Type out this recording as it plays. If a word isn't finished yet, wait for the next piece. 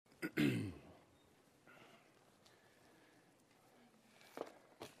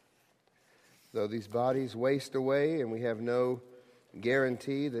Though these bodies waste away and we have no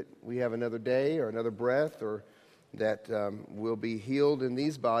guarantee that we have another day or another breath or that we'll be healed in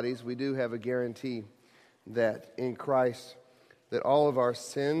these bodies, we do have a guarantee that in Christ that all of our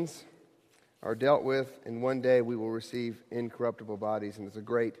sins are dealt with, and one day we will receive incorruptible bodies, and it's a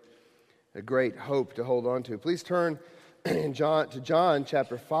great hope to hold on to. Please turn to John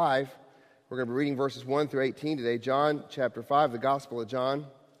chapter 5. We're going to be reading verses 1 through 18 today. John chapter 5, the Gospel of John.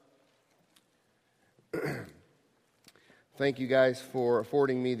 Thank you guys for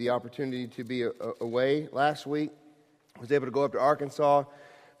affording me the opportunity to be away last week. I was able to go up to Arkansas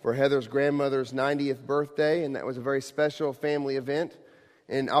for Heather's grandmother's 90th birthday, and that was a very special family event.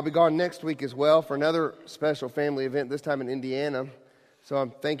 And I'll be gone next week as well for another special family event, this time in Indiana.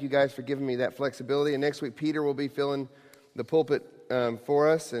 So thank you guys for giving me that flexibility. And next week, Peter will be filling the pulpit for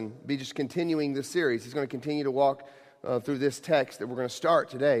us and be just continuing this series. He's going to continue to walk through this text that we're going to start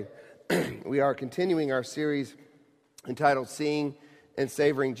today. We are continuing our series entitled Seeing and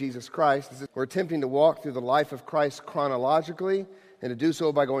Savoring Jesus Christ. We're attempting to walk through the life of Christ chronologically and to do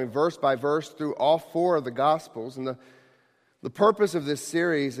so by going verse by verse through all four of the Gospels. And the purpose of this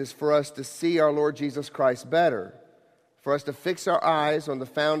series is for us to see our Lord Jesus Christ better, for us to fix our eyes on the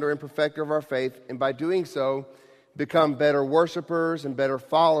founder and perfecter of our faith, and by doing so, become better worshipers and better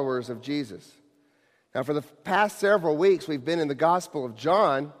followers of Jesus. Now, for the past several weeks, we've been in the Gospel of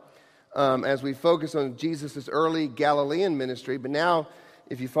John as we focus on Jesus' early Galilean ministry. But now,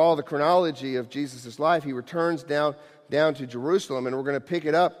 if you follow the chronology of Jesus' life, he returns down to Jerusalem, and we're going to pick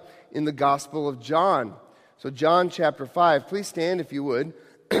it up in the Gospel of John. So John chapter 5, please stand if you would,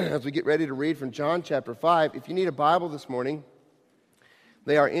 as we get ready to read from John chapter 5. If you need a Bible this morning,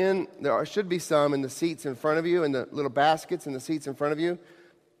 there should be some in the seats in front of you, in the little baskets in the seats in front of you.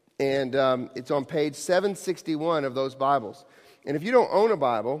 And it's on page 761 of those Bibles. And if you don't own a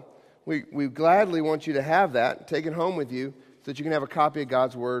Bible, we gladly want you to have that, take it home with you, so that you can have a copy of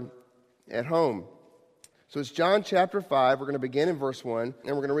God's Word at home. So it's John chapter 5. We're going to begin in verse 1, and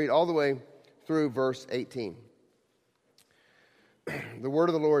we're going to read all the way through verse 18. The word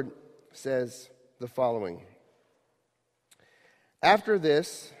of the Lord says the following. After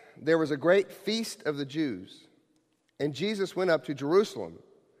this, there was a great feast of the Jews, and Jesus went up to Jerusalem.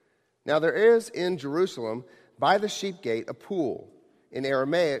 Now there is in Jerusalem, by the sheep gate, a pool, in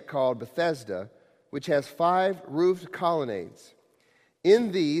Aramaic called Bethesda, which has 5 roofed colonnades.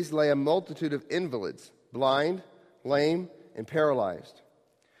 In these lay a multitude of invalids, blind, lame, and paralyzed.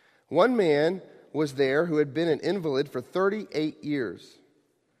 One man was there who had been an invalid for 38 years.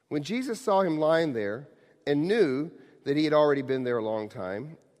 When Jesus saw him lying there and knew that he had already been there a long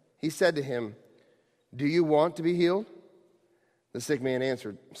time, he said to him, "Do you want to be healed?" The sick man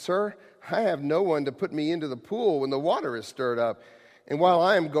answered, "Sir, I have no one to put me into the pool when the water is stirred up, and while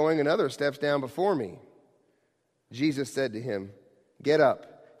I am going, another steps down before me." Jesus said to him, "Get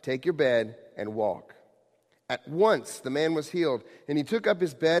up, take your bed, and walk." At once the man was healed, and he took up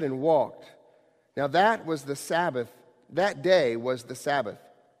his bed and walked. Now that was the Sabbath. That day was the Sabbath.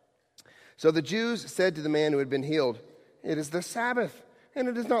 So the Jews said to the man who had been healed, "It is the Sabbath, and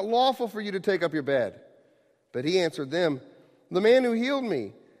it is not lawful for you to take up your bed." But he answered them, "The man who healed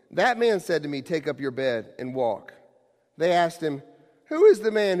me, that man said to me, 'Take up your bed and walk.'" They asked him, "Who is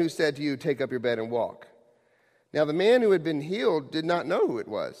the man who said to you, 'Take up your bed and walk'?" Now the man who had been healed did not know who it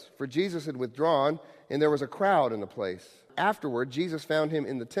was, for Jesus had withdrawn, and there was a crowd in the place. Afterward, Jesus found him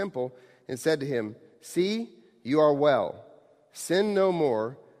in the temple and said to him, "See, you are well. Sin no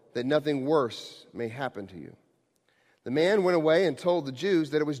more, that nothing worse may happen to you." The man went away and told the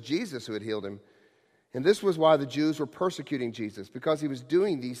Jews that it was Jesus who had healed him. And this was why the Jews were persecuting Jesus, because he was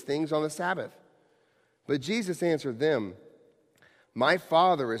doing these things on the Sabbath. But Jesus answered them, "My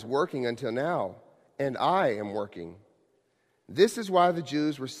Father is working until now, and I am working." This is why the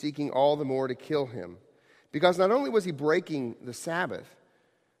Jews were seeking all the more to kill him, because not only was he breaking the Sabbath,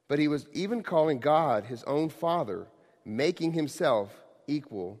 but he was even calling God his own Father, making himself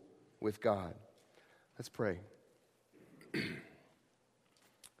equal with God. Let's pray.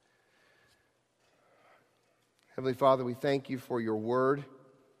 Heavenly Father, we thank you for your word.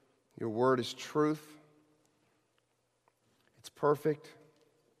 Your word is truth. It's perfect.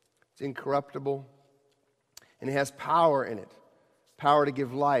 It's incorruptible. And it has power in it. Power to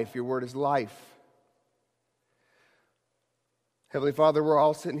give life. Your word is life. Heavenly Father, we're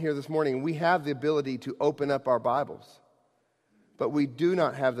all sitting here this morning, and we have the ability to open up our Bibles. But we do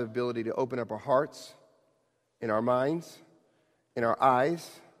not have the ability to open up our hearts, in our minds, in our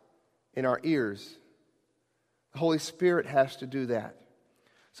eyes, in our ears. The Holy Spirit has to do that.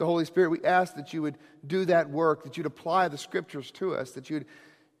 So Holy Spirit, we ask that you would do that work, that you'd apply the Scriptures to us, that you'd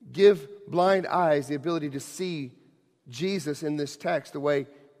give blind eyes the ability to see Jesus in this text the way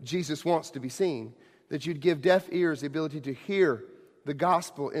Jesus wants to be seen. That you'd give deaf ears the ability to hear the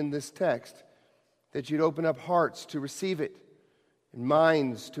gospel in this text. That you'd open up hearts to receive it and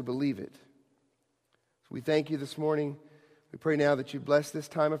minds to believe it. So we thank you this morning. We pray now that you bless this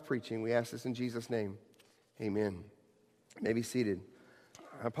time of preaching. We ask this in Jesus' name. Amen. You may be seated.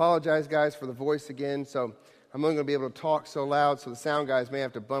 I apologize, guys, for the voice again. So I'm only going to be able to talk so loud, so the sound guys may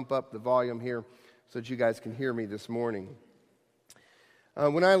have to bump up the volume here so that you guys can hear me this morning.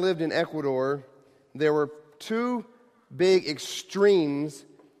 When I lived in Ecuador, there were two big extremes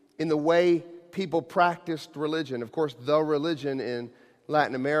in the way people practiced religion. Of course, the religion in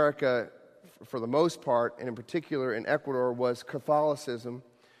Latin America, for the most part, and in particular in Ecuador, was Catholicism.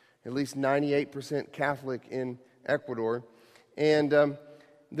 At least 98% Catholic in Ecuador. And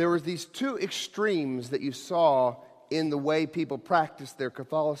there were these two extremes that you saw in the way people practiced their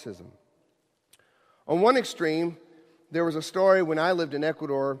Catholicism. On one extreme, there was a story when I lived in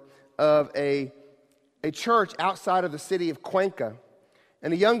Ecuador of a church outside of the city of Cuenca.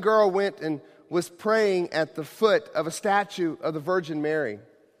 And a young girl went and was praying at the foot of a statue of the Virgin Mary.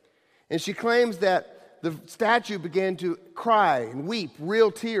 And she claims that the statue began to cry and weep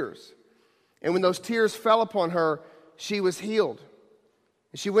real tears. And when those tears fell upon her, she was healed.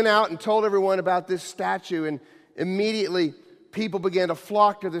 And she went out and told everyone about this statue, and immediately people began to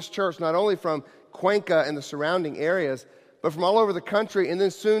flock to this church, not only from Cuenca and the surrounding areas, but from all over the country, and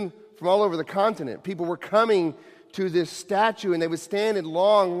then soon from all over the continent. People were coming to this statue, and they would stand in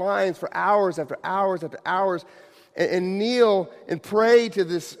long lines for hours after hours after hours and kneel and pray to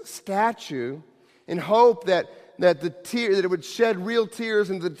this statue in hope that it would shed real tears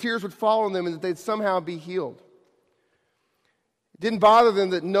and the tears would fall on them and that they'd somehow be healed. It didn't bother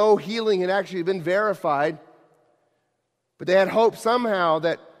them that no healing had actually been verified, but they had hope somehow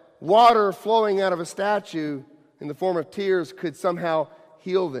that water flowing out of a statue in the form of tears could somehow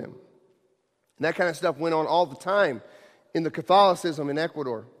heal them. And that kind of stuff went on all the time in the Catholicism in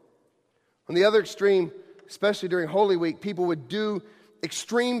Ecuador. On the other extreme, especially during Holy Week, people would do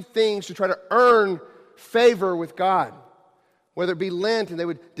extreme things to try to earn favor with God. Whether it be Lent, and they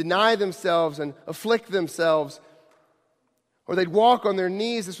would deny themselves and afflict themselves, or they'd walk on their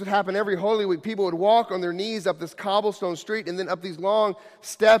knees. This would happen every Holy Week. People would walk on their knees up this cobblestone street and then up these long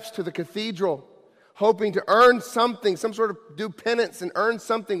steps to the cathedral, hoping to earn something, some sort of do penance and earn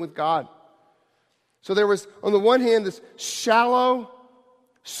something with God. So there was, on the one hand, this shallow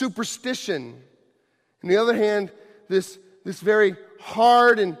superstition. On the other hand, this very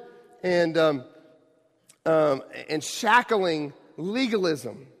hard and shackling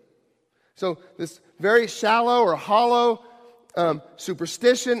legalism. So this very shallow or hollow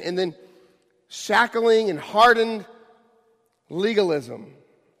superstition, and then shackling and hardened legalism.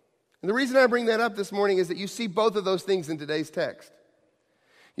 And the reason I bring that up this morning is that you see both of those things in today's text.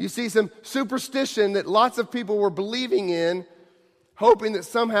 You see some superstition that lots of people were believing in, hoping that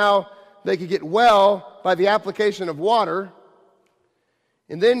somehow they could get well by the application of water.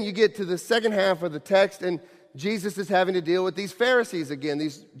 And then you get to the second half of the text, and Jesus is having to deal with these Pharisees again,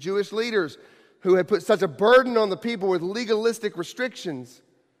 these Jewish leaders who had put such a burden on the people with legalistic restrictions.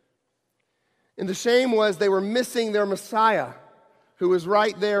 And the shame was they were missing their Messiah, who was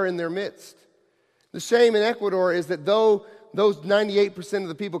right there in their midst. The shame in Ecuador is that though those 98% of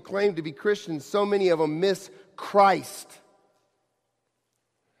the people claim to be Christians, so many of them miss Christ.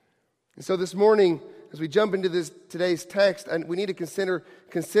 And so this morning, as we jump into today's text, we need to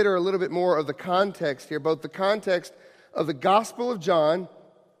consider a little bit more of the context here, both the context of the Gospel of John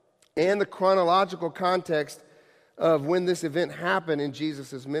and the chronological context of when this event happened in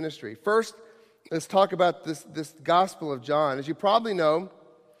Jesus' ministry. First, let's talk about this Gospel of John. As you probably know,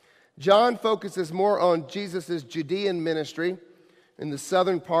 John focuses more on Jesus' Judean ministry in the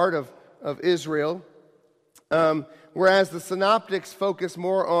southern part of Israel, whereas the synoptics focus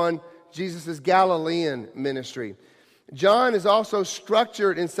more on Jesus' Galilean ministry. John is also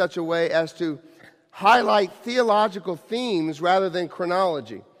structured in such a way as to highlight theological themes rather than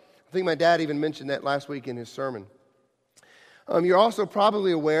chronology. I think my dad even mentioned that last week in his sermon. You're also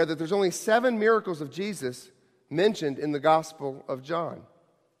probably aware that there's only 7 miracles of Jesus mentioned in the Gospel of John.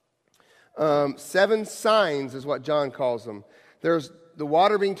 7 signs is what John calls them. There's the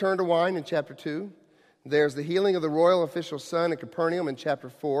water being turned to wine in chapter 2. There's the healing of the royal official's son in Capernaum in chapter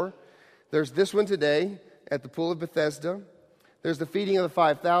 4. There's this one today at the pool of Bethesda. There's the feeding of the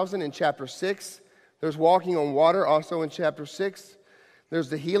 5,000 in chapter 6. There's walking on water also in chapter 6. There's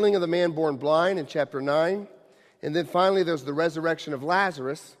the healing of the man born blind in chapter 9. And then finally there's the resurrection of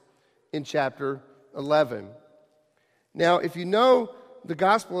Lazarus in chapter 11. Now, if you know the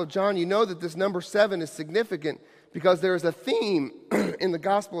Gospel of John, you know that this number 7 is significant because there is a theme in the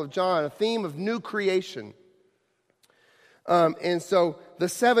Gospel of John, a theme of new creation. And so the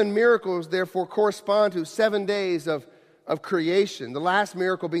 7 miracles, therefore, correspond to 7 days of creation. The last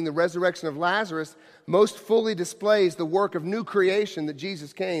miracle being the resurrection of Lazarus most fully displays the work of new creation that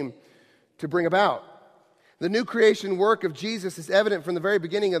Jesus came to bring about. The new creation work of Jesus is evident from the very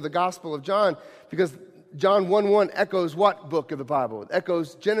beginning of the Gospel of John because John 1:1 echoes what book of the Bible? It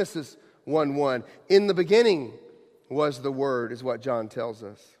echoes Genesis 1:1. In the beginning was the Word, is what John tells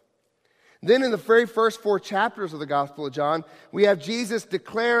us. Then in the very first 4 chapters of the Gospel of John, we have Jesus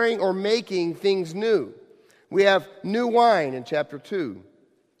declaring or making things new. We have new wine in chapter 2.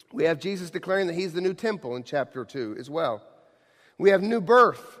 We have Jesus declaring that he's the new temple in chapter 2 as well. We have new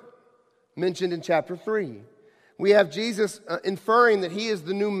birth mentioned in chapter 3. We have Jesus inferring that he is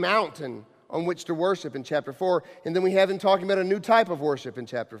the new mountain on which to worship in chapter 4. And then we have him talking about a new type of worship in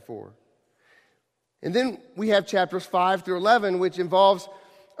chapter 4. And then we have chapters 5 through 11, which involves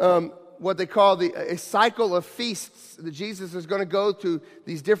what they call a cycle of feasts, that Jesus is going to go to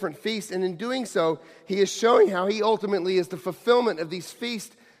these different feasts. And in doing so, he is showing how he ultimately is the fulfillment of these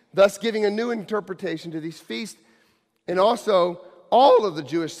feasts, thus giving a new interpretation to these feasts. And also all of the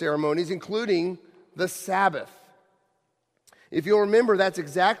Jewish ceremonies, including the Sabbath. If you'll remember, that's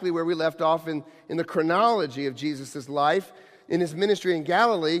exactly where we left off in the chronology of Jesus' life. In his ministry in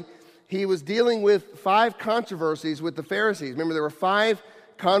Galilee, he was dealing with 5 controversies with the Pharisees. Remember, there were 5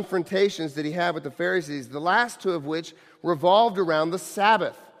 confrontations that he had with the Pharisees, the last 2 of which revolved around the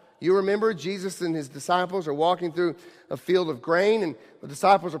Sabbath. You remember Jesus and his disciples are walking through a field of grain, and the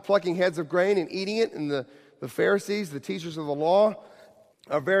disciples are plucking heads of grain and eating it, and the Pharisees, the teachers of the law,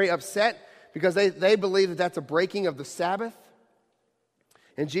 are very upset because they believe that that's a breaking of the Sabbath.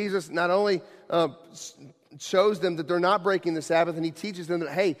 And Jesus not only shows them that they're not breaking the Sabbath, and he teaches them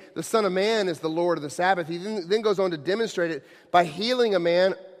that, hey, the Son of Man is the Lord of the Sabbath. He then goes on to demonstrate it by healing a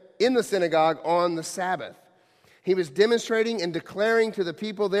man in the synagogue on the Sabbath. He was demonstrating and declaring to the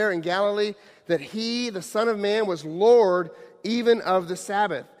people there in Galilee that he, the Son of Man, was Lord even of the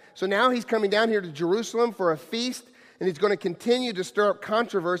Sabbath. So now he's coming down here to Jerusalem for a feast, and he's going to continue to stir up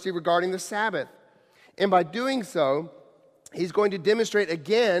controversy regarding the Sabbath. And by doing so, he's going to demonstrate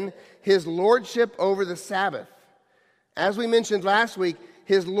again his lordship over the Sabbath. As we mentioned last week,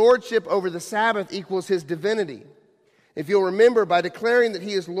 his lordship over the Sabbath equals his divinity. If you'll remember, by declaring that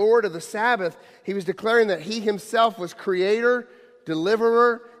he is Lord of the Sabbath, he was declaring that he himself was creator,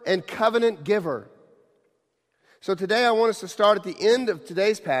 deliverer, and covenant giver. So today I want us to start at the end of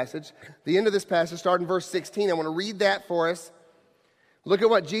today's passage, the end of this passage, start in verse 16. I want to read that for us. Look at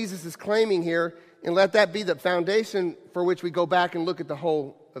what Jesus is claiming here, and let that be the foundation for which we go back and look at the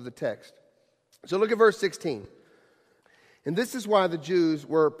whole of the text. So look at verse 16. And this is why the Jews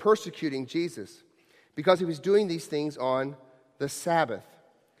were persecuting Jesus, because he was doing these things on the Sabbath.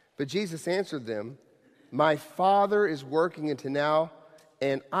 But Jesus answered them, "My Father is working until now,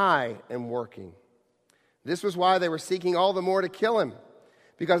 and I am working." This was why they were seeking all the more to kill him,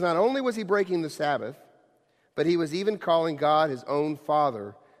 because not only was he breaking the Sabbath, but he was even calling God his own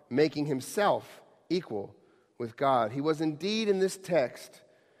Father, making himself equal with God. He was indeed, in this text,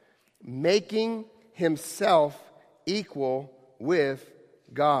 making himself equal with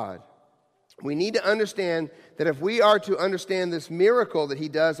God. We need to understand that if we are to understand this miracle that he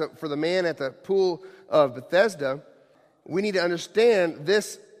does for the man at the pool of Bethesda, we need to understand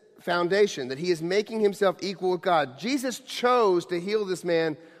this foundation, that he is making himself equal with God. Jesus chose to heal this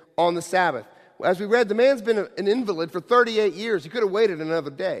man on the Sabbath. As we read, the man's been an invalid for 38 years. He could have waited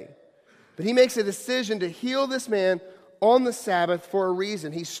another day. But he makes a decision to heal this man on the Sabbath for a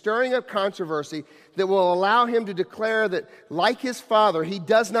reason. He's stirring up controversy that will allow him to declare that, like his Father, he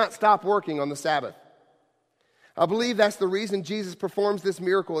does not stop working on the Sabbath. I believe that's the reason Jesus performs this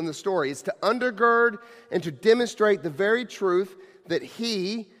miracle in the story. It's to undergird and to demonstrate the very truth that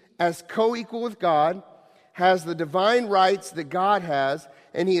he, as co-equal with God, has the divine rights that God has,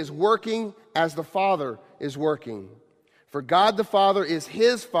 and he is working as the Father is working. For God the Father is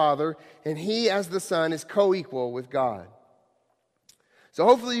his Father, and he as the Son is co-equal with God. So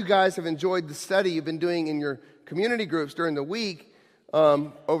hopefully you guys have enjoyed the study you've been doing in your community groups during the week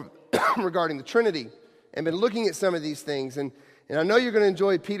regarding the Trinity, and been looking at some of these things. And I know you're going to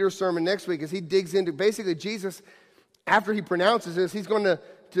enjoy Peter's sermon next week as he digs into, basically Jesus, after he pronounces this, he's going to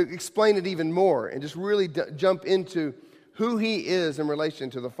explain it even more and just really jump into who he is in relation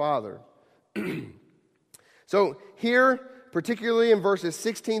to the Father. So here particularly in verses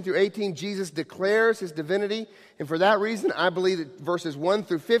 16 through 18, Jesus declares his divinity. And for that reason, I believe that verses 1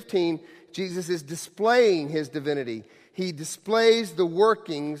 through 15, Jesus is displaying his divinity. He displays the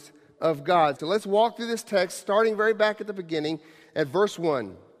workings of God. So let's walk through this text, starting very back at the beginning at verse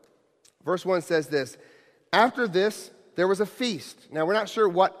 1. Verse 1 says this: "After this, there was a feast." Now, we're not sure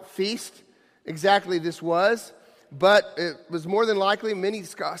what feast exactly this was, but it was more than likely, many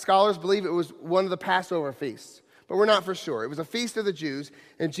scholars believe it was one of the Passover feasts, but we're not for sure. It was a feast of the Jews,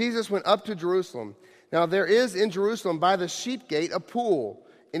 and Jesus went up to Jerusalem. Now, there is in Jerusalem by the sheep gate a pool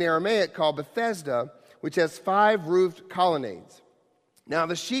in Aramaic called Bethesda, which has 5 roofed colonnades. Now,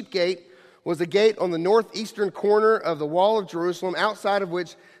 the sheep gate was a gate on the northeastern corner of the wall of Jerusalem, outside of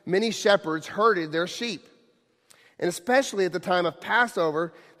which many shepherds herded their sheep. And especially at the time of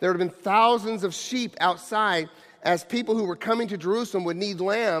Passover, there would have been thousands of sheep outside, as people who were coming to Jerusalem would need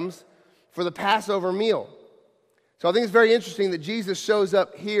lambs for the Passover meal. So I think it's very interesting that Jesus shows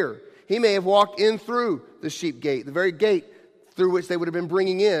up here. He may have walked in through the sheep gate, the very gate through which they would have been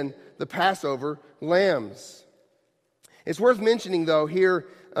bringing in the Passover lambs. It's worth mentioning, though, here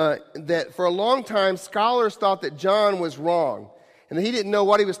that for a long time, scholars thought that John was wrong and that he didn't know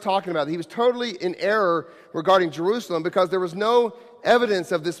what he was talking about. He was totally in error regarding Jerusalem because there was no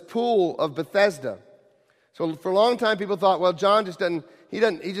evidence of this pool of Bethesda. So for a long time, people thought, well, John he's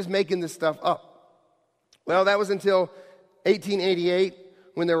just making this stuff up. Well, that was until 1888,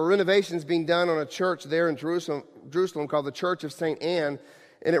 when there were renovations being done on a church there in Jerusalem called the Church of St. Anne,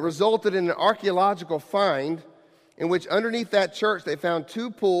 and it resulted in an archaeological find in which underneath that church they found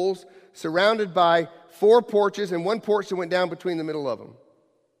 2 pools surrounded by 4 porches and 1 porch that went down between the middle of them.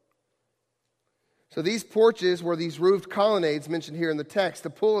 So these porches were these roofed colonnades mentioned here in the text. The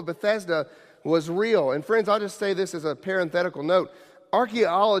pool of Bethesda was real. And friends, I'll just say this as a parenthetical note.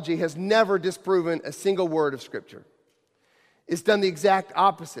 Archaeology has never disproven a single word of Scripture. It's done the exact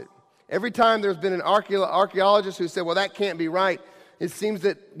opposite. Every time there's been an archaeologist who said, well, that can't be right, it seems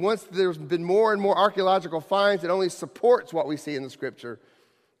that once there's been more and more archaeological finds, it only supports what we see in the Scripture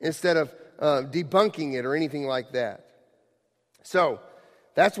instead of debunking it or anything like that. So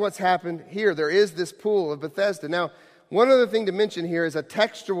that's what's happened here. There is this pool of Bethesda. Now, one other thing to mention here is a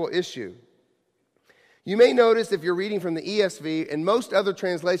textual issue. You may notice if you're reading from the ESV and most other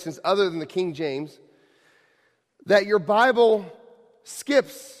translations other than the King James, that your Bible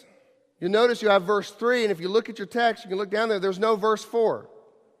skips. You'll notice you have verse 3, and if you look at your text, you can look down there, there's no verse 4. Do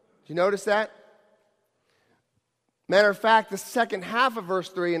you notice that? Matter of fact, the second half of verse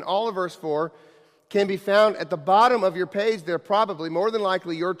 3 and all of verse 4 can be found at the bottom of your page there, probably. More than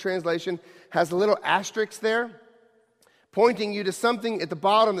likely, your translation has a little asterisk there, pointing you to something at the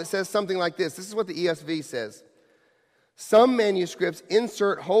bottom that says something like this. This is what the ESV says. Some manuscripts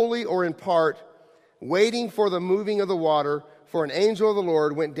insert wholly or in part, waiting for the moving of the water, for an angel of the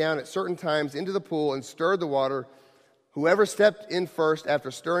Lord went down at certain times into the pool and stirred the water. Whoever stepped in first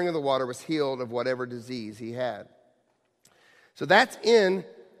after stirring of the water was healed of whatever disease he had. So that's in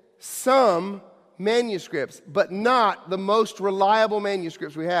some manuscripts, but not the most reliable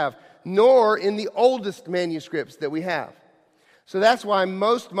manuscripts we have, nor in the oldest manuscripts that we have. So that's why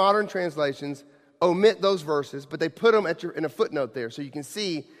most modern translations omit those verses, but they put them in a footnote there so you can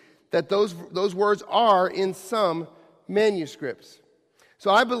see that those words are in some manuscripts.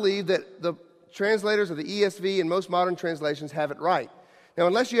 So I believe that the translators of the ESV and most modern translations have it right. Now,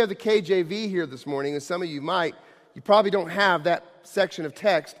 unless you have the KJV here this morning, and some of you might, you probably don't have that section of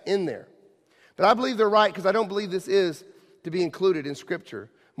text in there. But I believe they're right because I don't believe this is to be included in Scripture.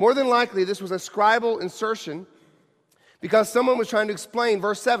 More than likely, this was a scribal insertion because someone was trying to explain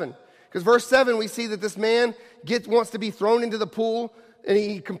verse 7. Because verse 7, we see that this man wants to be thrown into the pool, and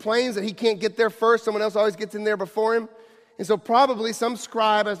he complains that he can't get there first. Someone else always gets in there before him. And so probably some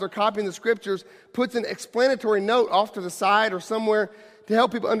scribe, as they're copying the Scriptures, puts an explanatory note off to the side or somewhere to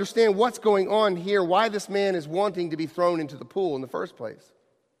help people understand what's going on here, why this man is wanting to be thrown into the pool in the first place.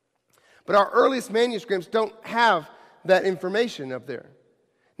 But our earliest manuscripts don't have that information up there.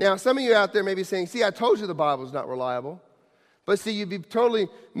 Now, some of you out there may be saying, see, I told you the Bible is not reliable. But see, you'd be totally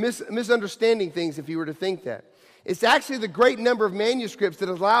misunderstanding things if you were to think that. It's actually the great number of manuscripts that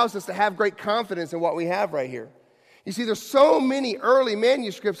allows us to have great confidence in what we have right here. You see, there's so many early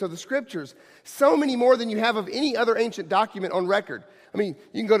manuscripts of the Scriptures, so many more than you have of any other ancient document on record. I mean,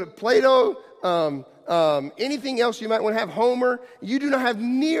 you can go to Plato, anything else you might want to have, Homer. You do not have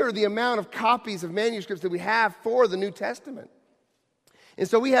near the amount of copies of manuscripts that we have for the New Testament. And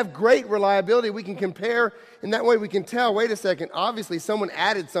so we have great reliability. We can compare, and that way we can tell, wait a second, obviously someone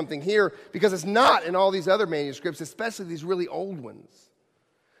added something here because it's not in all these other manuscripts, especially these really old ones.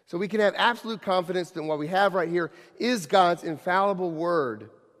 So we can have absolute confidence that what we have right here is God's infallible word.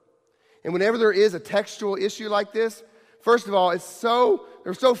 And whenever there is a textual issue like this, first of all, there's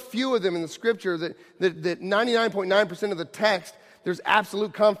so few of them in the Scripture that 99.9% of the text there's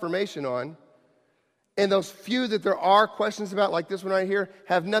absolute confirmation on. And those few that there are questions about, like this one right here,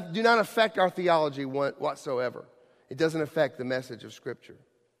 do not affect our theology whatsoever. It doesn't affect the message of Scripture.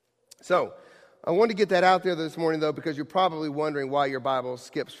 So, I want to get that out there this morning, though, because you're probably wondering why your Bible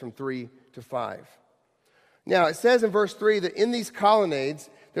skips from 3 to 5. Now, it says in verse 3 that in these colonnades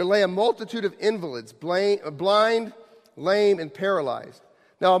there lay a multitude of invalids, blind, lame, and paralyzed.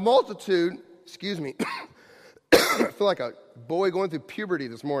 Now, a multitude, excuse me, I feel like a boy going through puberty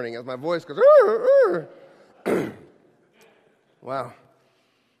this morning as my voice goes, wow.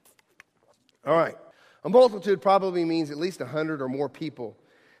 All right. A multitude probably means at least 100 or more people.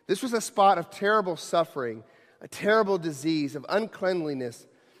 This was a spot of terrible suffering, a terrible disease, of uncleanliness.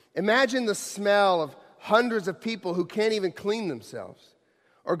 Imagine the smell of hundreds of people who can't even clean themselves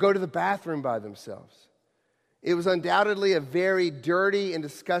or go to the bathroom by themselves. It was undoubtedly a very dirty and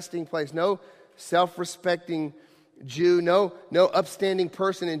disgusting place. No self-respecting Jew, no upstanding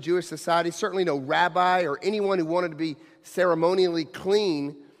person in Jewish society, certainly no rabbi or anyone who wanted to be ceremonially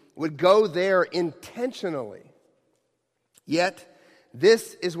clean would go there intentionally. Yet,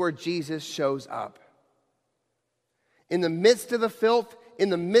 this is where Jesus shows up. In the midst of the filth, in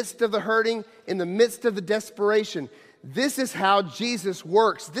the midst of the hurting, in the midst of the desperation, this is how Jesus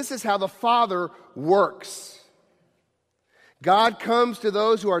works. This is how the Father works. God comes to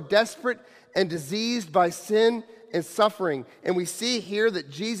those who are desperate and diseased by sin and suffering. And we see here that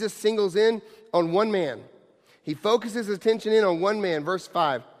Jesus singles in on one man. He focuses his attention in on one man. Verse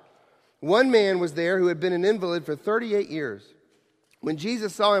 5. One man was there who had been an invalid for 38 years. When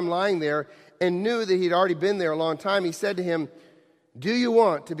Jesus saw him lying there and knew that he'd already been there a long time, he said to him, "Do you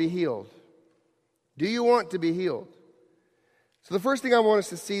want to be healed? Do you want to be healed?" So the first thing I want us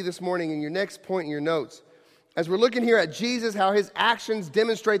to see this morning in your next point in your notes, as we're looking here at Jesus, how his actions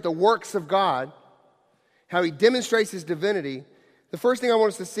demonstrate the works of God, how he demonstrates his divinity, the first thing I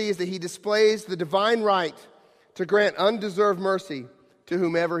want us to see is that he displays the divine right to grant undeserved mercy to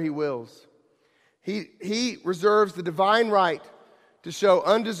whomever he wills. He reserves the divine right to show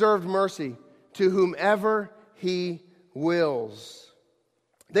undeserved mercy to whomever he wills.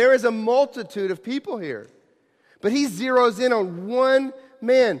 There is a multitude of people here, but he zeroes in on one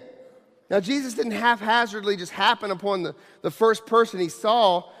man. Now, Jesus didn't haphazardly just happen upon the first person he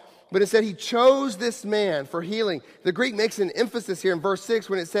saw, but instead he chose this man for healing. The Greek makes an emphasis here in verse 6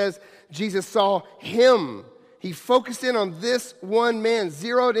 when it says Jesus saw him. He focused in on this one man,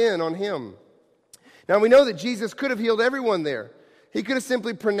 zeroed in on him. Now, we know that Jesus could have healed everyone there. He could have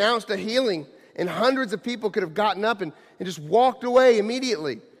simply pronounced a healing, and hundreds of people could have gotten up and just walked away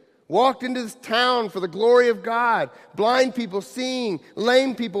immediately. Walked into this town for the glory of God. Blind people seeing,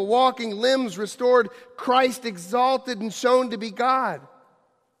 lame people walking, limbs restored, Christ exalted and shown to be God.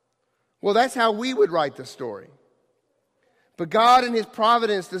 Well, that's how we would write the story. But God in his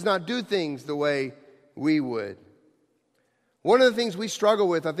providence does not do things the way we would. One of the things we struggle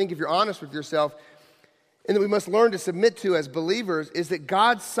with, I think if you're honest with yourself, and that we must learn to submit to as believers, is that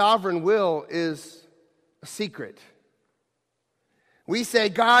God's sovereign will is a secret. We say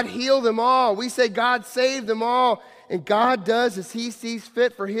God healed them all. We say God saved them all. And God does as he sees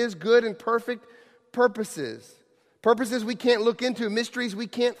fit for his good and perfect purposes. Purposes we can't look into, mysteries we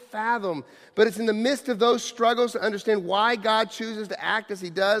can't fathom. But it's in the midst of those struggles to understand why God chooses to act as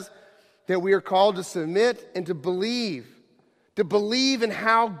he does that we are called to submit and to believe in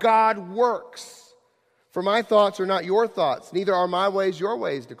how God works. For my thoughts are not your thoughts, neither are my ways your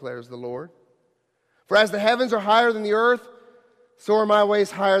ways, declares the Lord. For as the heavens are higher than the earth, so are my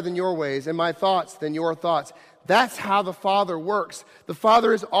ways higher than your ways, and my thoughts than your thoughts. That's how the Father works. The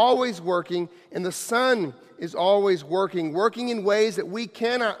Father is always working, and the Son is always working in ways that we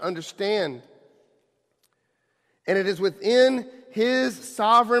cannot understand. And it is within his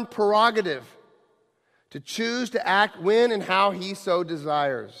sovereign prerogative to choose to act when and how he so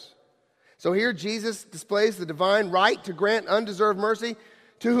desires. So here Jesus displays the divine right to grant undeserved mercy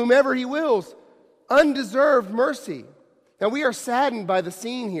to whomever he wills. Undeserved mercy. Now we are saddened by the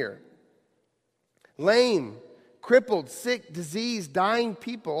scene here. Lame, crippled, sick, diseased, dying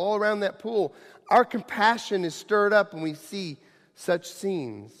people all around that pool. Our compassion is stirred up when we see such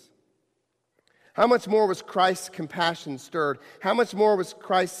scenes. How much more was Christ's compassion stirred? How much more was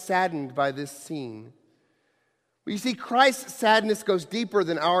Christ saddened by this scene? Well, you see, Christ's sadness goes deeper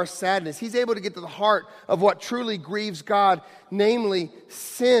than our sadness. He's able to get to the heart of what truly grieves God, namely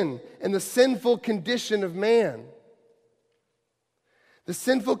sin and the sinful condition of man. The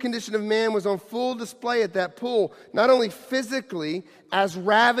sinful condition of man was on full display at that pool, not only physically, as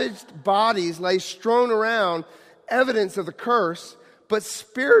ravaged bodies lay strewn around, evidence of the curse, but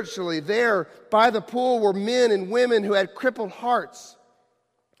spiritually. There by the pool were men and women who had crippled hearts,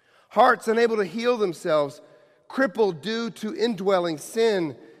 hearts unable to heal themselves, crippled due to indwelling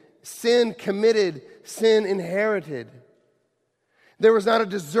sin, sin committed, sin inherited. There was not a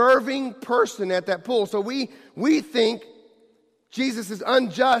deserving person at that pool. So we think Jesus is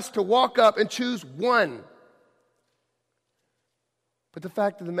unjust to walk up and choose one. But the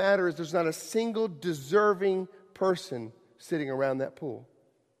fact of the matter is there's not a single deserving person sitting around that pool.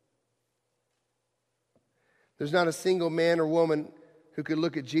 There's not a single man or woman who could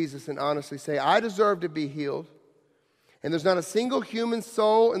look at Jesus and honestly say, I deserve to be healed. And there's not a single human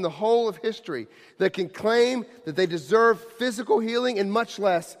soul in the whole of history that can claim that they deserve physical healing and much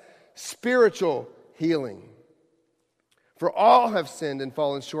less spiritual healing. For all have sinned and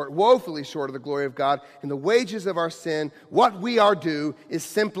fallen short, woefully short of the glory of God. And the wages of our sin, what we are due, is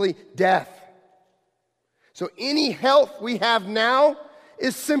simply death. So any health we have now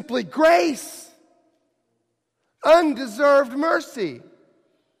is simply grace. Undeserved mercy.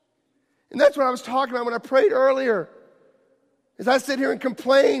 And that's what I was talking about when I prayed earlier. As I sit here and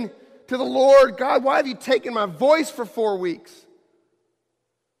complain to the Lord, God, why have you taken my voice for 4 weeks?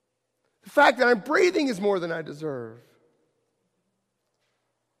 The fact that I'm breathing is more than I deserve.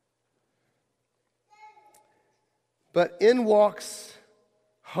 But in walks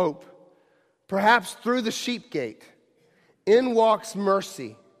hope, perhaps through the sheep gate. In walks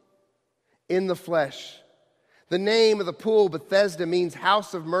mercy in the flesh. The name of the pool, Bethesda, means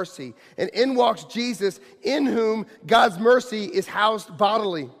house of mercy. And in walks Jesus, in whom God's mercy is housed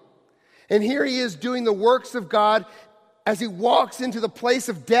bodily. And here he is doing the works of God as he walks into the place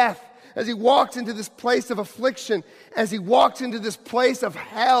of death, as he walks into this place of affliction, as he walks into this place of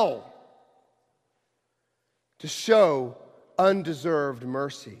hell to show undeserved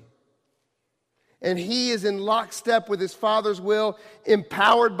mercy. And he is in lockstep with his Father's will,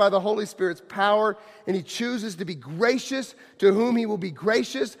 empowered by the Holy Spirit's power, and he chooses to be gracious to whom he will be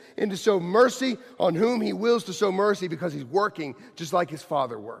gracious, and to show mercy on whom he wills to show mercy, because he's working just like his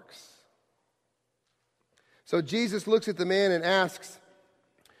Father works. So Jesus looks at the man and asks,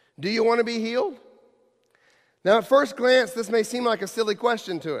 do you want to be healed? Now at first glance, this may seem like a silly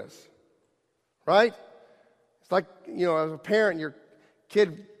question to us, right? It's like, as a parent, your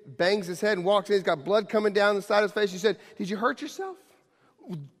kid bangs his head and walks in. He's got blood coming down the side of his face. You said, did you hurt yourself?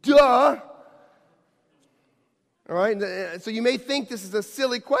 Duh. All right? So you may think this is a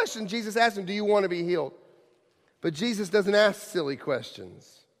silly question. Jesus asked him, do you want to be healed? But Jesus doesn't ask silly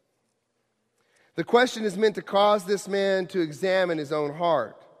questions. The question is meant to cause this man to examine his own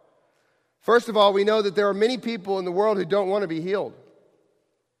heart. First of all, we know that there are many people in the world who don't want to be healed.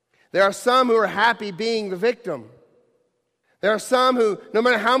 There are some who are happy being the victim. There are some who, no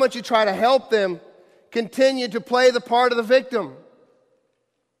matter how much you try to help them, continue to play the part of the victim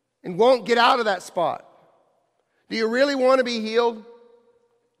and won't get out of that spot. Do you really want to be healed?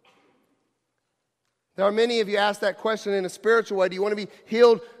 There are many of you ask that question in a spiritual way. Do you want to be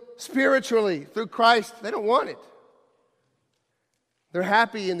healed spiritually through Christ? They don't want it. They're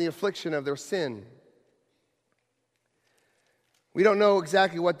happy in the affliction of their sin. We don't know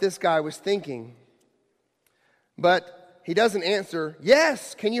exactly what this guy was thinking, but he doesn't answer,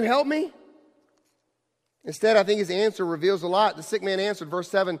 yes, can you help me? Instead, I think his answer reveals a lot. The sick man answered, verse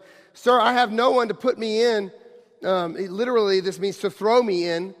 7, sir, I have no one to put me in. Literally, this means to throw me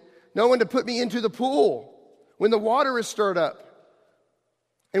in. No one to put me into the pool when the water is stirred up.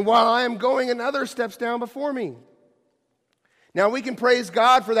 And while I am going, another steps down before me. Now, we can praise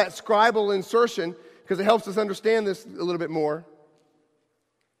God for that scribal insertion because it helps us understand this a little bit more.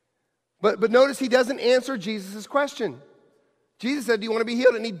 But notice he doesn't answer Jesus' question. Jesus said, do you want to be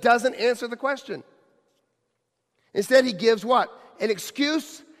healed? And he doesn't answer the question. Instead, he gives what? An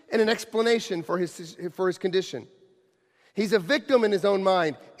excuse and an explanation for his condition. He's a victim in his own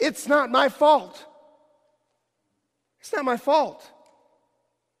mind. It's not my fault. It's not my fault.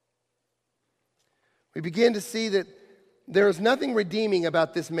 We begin to see that there is nothing redeeming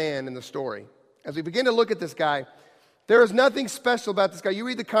about this man in the story. As we begin to look at this guy, there is nothing special about this guy. You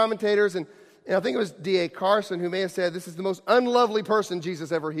read the commentators, and I think it was D.A. Carson who may have said this is the most unlovely person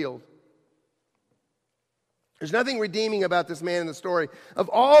Jesus ever healed. There's nothing redeeming about this man in the story. Of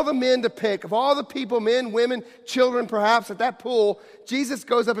all the men to pick, of all the people, men, women, children perhaps, at that pool, Jesus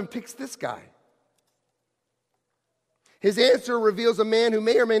goes up and picks this guy. His answer reveals a man who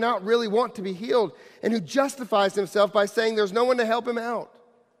may or may not really want to be healed and who justifies himself by saying there's no one to help him out.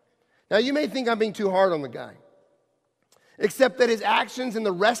 Now, you may think I'm being too hard on the guy. except that his actions in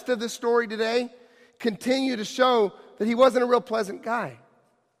the rest of the story today continue to show that he wasn't a real pleasant guy.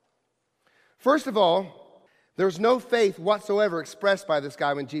 First of all, there's no faith whatsoever expressed by this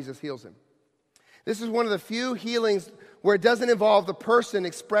guy when Jesus heals him. This is one of the few healings where it doesn't involve the person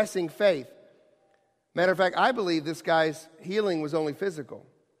expressing faith. Matter of fact, I believe this guy's healing was only physical.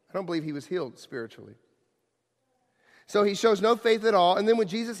 I don't believe he was healed spiritually. So he shows no faith at all. And then when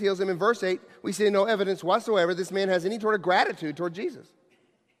Jesus heals him in verse 8, we see no evidence whatsoever this man has any sort of gratitude toward Jesus.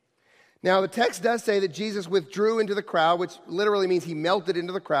 Now, the text does say that Jesus withdrew into the crowd, which literally means he melted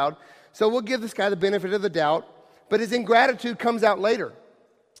into the crowd. So we'll give this guy the benefit of the doubt. But his ingratitude comes out later.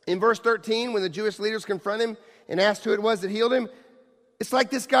 In verse 13, when the Jewish leaders confront him and asked who it was that healed him, it's like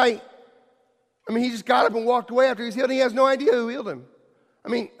this guy, he just got up and walked away after he was healed, and he has no idea who healed him.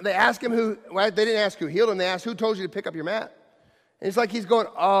 They ask him they didn't ask who healed him, they asked who told you to pick up your mat. And it's like he's going,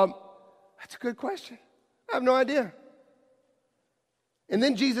 that's a good question. I have no idea. And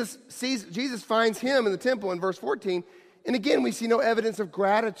then Jesus finds him in the temple in verse 14, and again we see no evidence of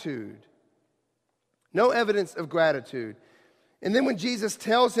gratitude. No evidence of gratitude. And then when Jesus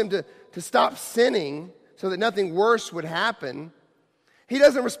tells him to stop sinning so that nothing worse would happen, he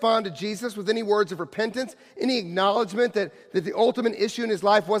doesn't respond to Jesus with any words of repentance, any acknowledgement that the ultimate issue in his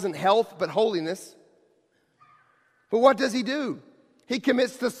life wasn't health but holiness. But what does he do? He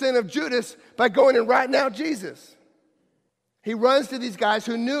commits the sin of Judas by going and writing out Jesus. He runs to these guys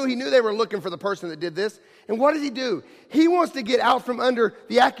he knew they were looking for the person that did this. And what does he do? He wants to get out from under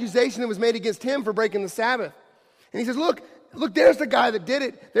the accusation that was made against him for breaking the Sabbath. And he says, look, there's the guy that did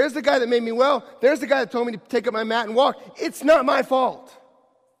it. There's the guy that made me well. There's the guy that told me to take up my mat and walk. It's not my fault.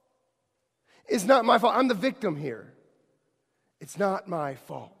 It's not my fault. I'm the victim here. It's not my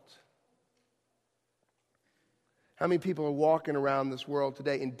fault. How many people are walking around this world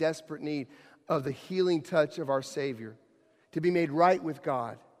today in desperate need of the healing touch of our Savior to be made right with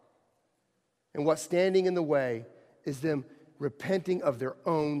God? And what's standing in the way is them repenting of their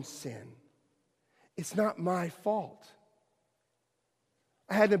own sin. It's not my fault.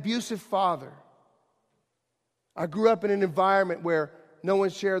 I had an abusive father. I grew up in an environment where no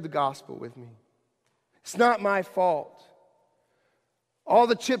one shared the gospel with me. It's not my fault. All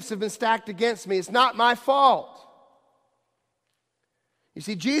the chips have been stacked against me. It's not my fault. You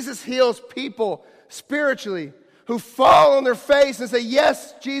see, Jesus heals people spiritually who fall on their face and say,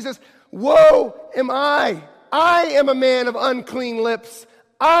 yes, Jesus, woe am I. I am a man of unclean lips.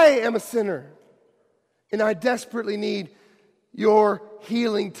 I am a sinner. And I desperately need your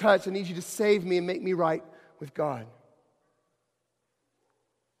healing touch. I need you to save me and make me right with God.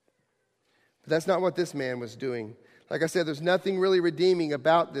 But that's not what this man was doing. Like I said, there's nothing really redeeming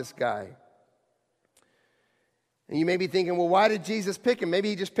about this guy. And you may be thinking, well, why did Jesus pick him? Maybe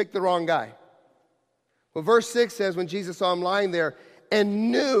he just picked the wrong guy. Well, verse 6 says when Jesus saw him lying there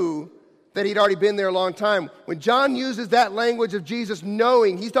and knew that he'd already been there a long time. When John uses that language of Jesus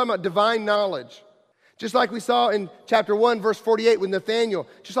knowing, he's talking about divine knowledge. Just like we saw in chapter 1, verse 48 with Nathanael.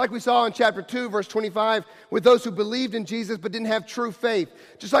 Just like we saw in chapter 2, verse 25 with those who believed in Jesus but didn't have true faith.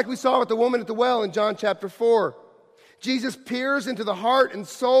 Just like we saw with the woman at the well in John chapter 4. Jesus peers into the heart and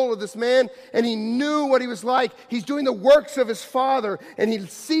soul of this man, and he knew what he was like. He's doing the works of his Father, and he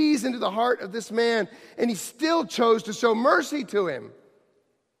sees into the heart of this man, and he still chose to show mercy to him.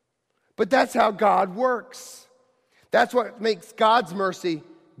 But that's how God works. That's what makes God's mercy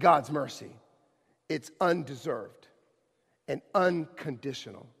God's mercy. It's undeserved and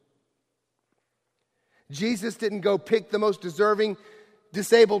unconditional. Jesus didn't go pick the most deserving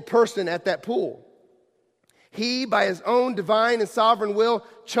disabled person at that pool. He, by his own divine and sovereign will,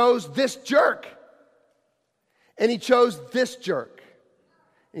 chose this jerk. And he chose this jerk.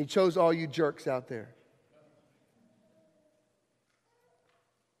 And he chose all you jerks out there.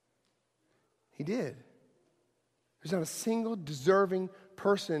 He did. There's not a single deserving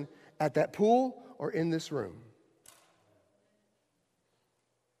person at that pool or in this room.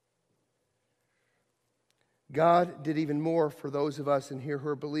 God did even more for those of us in here who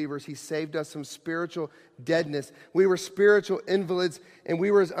are believers. He saved us from spiritual deadness. We were spiritual invalids, and we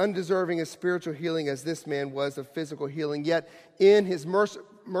were as undeserving of spiritual healing as this man was of physical healing. Yet in his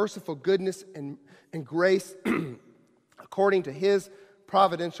merciful goodness and grace, according to his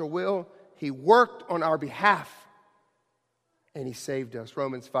providential will, he worked on our behalf, and he saved us.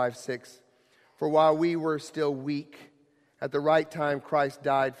 Romans 5:6. For while we were still weak, at the right time Christ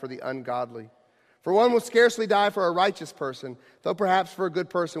died for the ungodly. For one will scarcely die for a righteous person, though perhaps for a good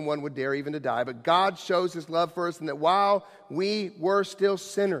person one would dare even to die. But God shows his love for us in that while we were still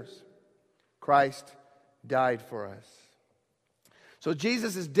sinners, Christ died for us. So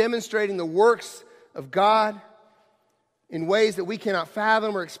Jesus is demonstrating the works of God in ways that we cannot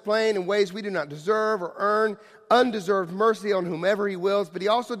fathom or explain, in ways we do not deserve or earn, undeserved mercy on whomever he wills. But he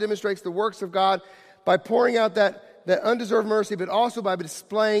also demonstrates the works of God by pouring out that undeserved mercy, but also by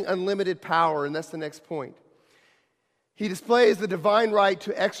displaying unlimited power. And that's the next point. He displays the divine right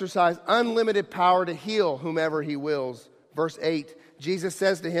to exercise unlimited power to heal whomever he wills. Verse 8, Jesus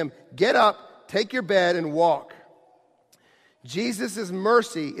says to him, "Get up, take your bed, and walk." Jesus'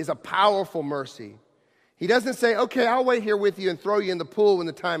 mercy is a powerful mercy. He doesn't say, "Okay, I'll wait here with you and throw you in the pool when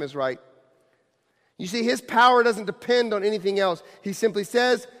the time is right." You see, his power doesn't depend on anything else. He simply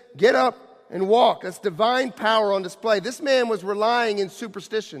says, "Get up and walk." That's divine power on display. This man was relying in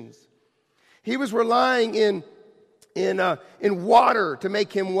superstitions. He was relying in water to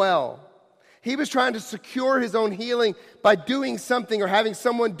make him well. He was trying to secure his own healing by doing something or having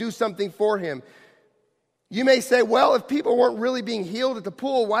someone do something for him. You may say, well, if people weren't really being healed at the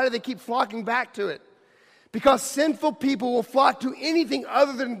pool, why do they keep flocking back to it? Because sinful people will flock to anything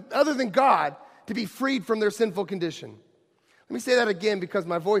other than God to be freed from their sinful condition. Let me say that again because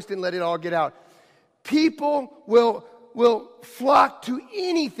my voice didn't let it all get out. People will flock to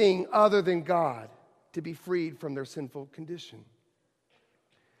anything other than God to be freed from their sinful condition.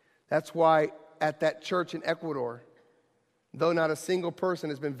 That's why at that church in Ecuador, though not a single person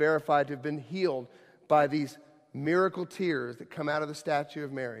has been verified to have been healed by these miracle tears that come out of the statue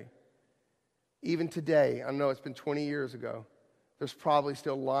of Mary, even today, I know it's been 20 years ago, there's probably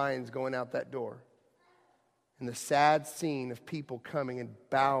still lines going out that door. And the sad scene of people coming and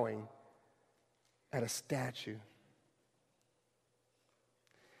bowing at a statue.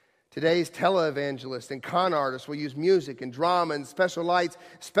 Today's televangelists and con artists will use music and drama and special lights,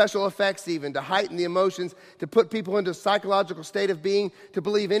 special effects even, to heighten the emotions, to put people into a psychological state of being, to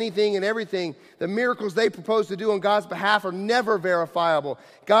believe anything and everything. The miracles they propose to do on God's behalf are never verifiable.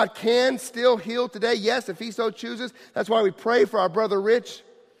 God can still heal today, yes, if he so chooses. That's why we pray for our brother Rich.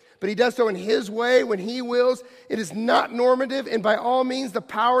 But he does so in his way when he wills. It is not normative, and by all means, the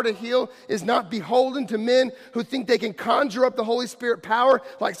power to heal is not beholden to men who think they can conjure up the Holy Spirit power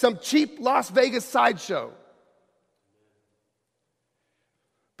like some cheap Las Vegas sideshow.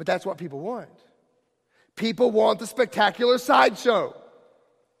 But that's what people want. People want the spectacular sideshow.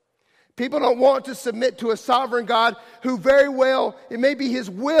 People don't want to submit to a sovereign God who very well, it may be his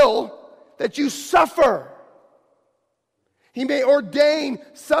will that you suffer. He may ordain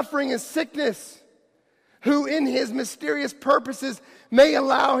suffering and sickness, who in his mysterious purposes may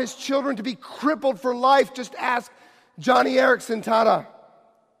allow his children to be crippled for life. Just ask Johnny Erickson Tada.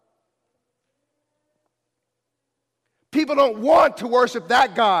 People don't want to worship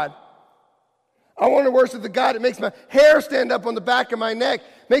that God. I want to worship the God that makes my hair stand up on the back of my neck,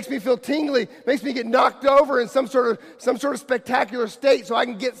 makes me feel tingly, makes me get knocked over in some sort of spectacular state so I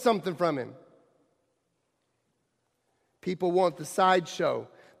can get something from him. People want the sideshow.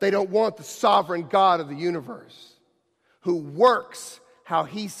 They don't want the sovereign God of the universe who works how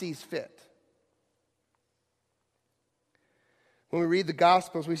he sees fit. When we read the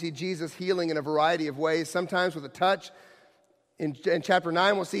Gospels, we see Jesus healing in a variety of ways, sometimes with a touch. In chapter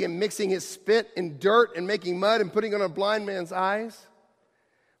 9, we'll see him mixing his spit in dirt and making mud and putting it on a blind man's eyes.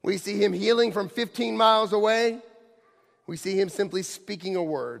 We see him healing from 15 miles away. We see him simply speaking a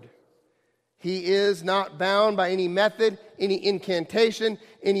word. He is not bound by any method, any incantation,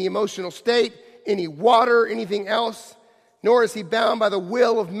 any emotional state, any water, anything else, nor is he bound by the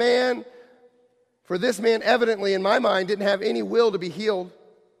will of man. For this man evidently, in my mind, didn't have any will to be healed.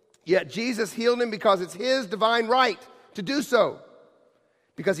 Yet Jesus healed him because it's his divine right to do so,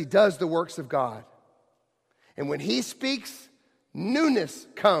 because he does the works of God. And when he speaks, newness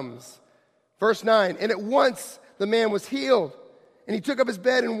comes. Verse 9, and at once the man was healed. And he took up his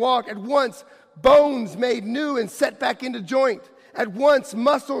bed and walked. At once, bones made new and set back into joint. At once,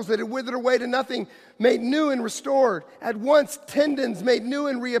 muscles that had withered away to nothing made new and restored. At once, tendons made new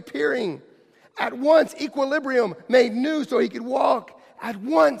and reappearing. At once, equilibrium made new so he could walk. At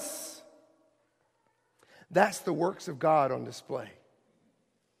once. That's the works of God on display.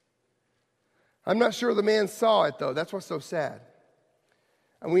 I'm not sure the man saw it, though. That's what's so sad.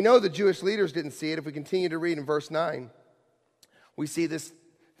 And we know the Jewish leaders didn't see it. If we continue to read in verse 9. We see this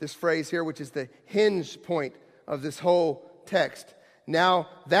phrase here, which is the hinge point of this whole text. Now,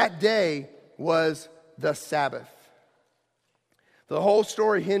 that day was the Sabbath. The whole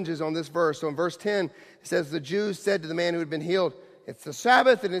story hinges on this verse. So in verse 10, it says, the Jews said to the man who had been healed, it's the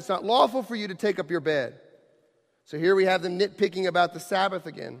Sabbath and it's not lawful for you to take up your bed. So here we have them nitpicking about the Sabbath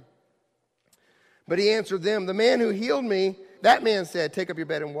again. But he answered them, the man who healed me, that man said, take up your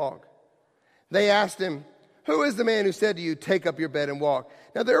bed and walk. They asked him, who is the man who said to you, take up your bed and walk?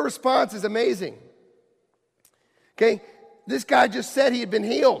 Now their response is amazing. Okay, this guy just said he had been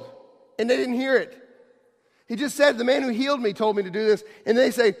healed, and they didn't hear it. He just said, the man who healed me told me to do this. And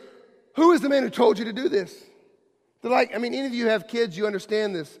they say, who is the man who told you to do this? They're like, I mean, any of you have kids, you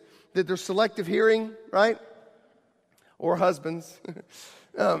understand this, that there's selective hearing, right? Or husbands.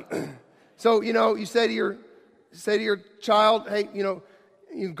 So, you say to your child, hey,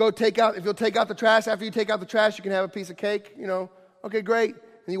 you go if you'll take out the trash, after you take out the trash, you can have a piece of cake, Okay, great.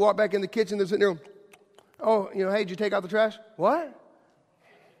 And you walk back in the kitchen, they're sitting there, oh, hey, did you take out the trash? What?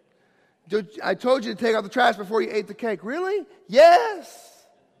 I told you to take out the trash before you ate the cake. Really? Yes.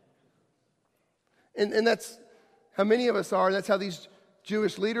 And that's how many of us are. That's how these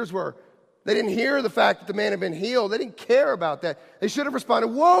Jewish leaders were. They didn't hear the fact that the man had been healed. They didn't care about that. They should have responded,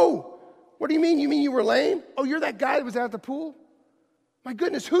 whoa, what do you mean? You mean you were lame? Oh, you're that guy that was out at the pool? My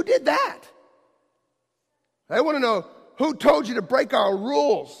goodness, who did that? I want to know, who told you to break our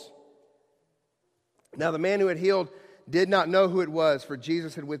rules? Now, the man who had healed did not know who it was, for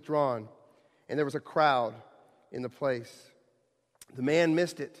Jesus had withdrawn, and there was a crowd in the place. The man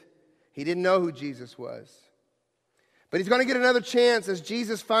missed it. He didn't know who Jesus was. But he's going to get another chance as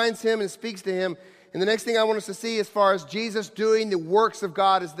Jesus finds him and speaks to him. And the next thing I want us to see as far as Jesus doing the works of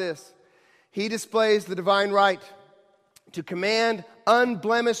God is this. He displays the divine right to command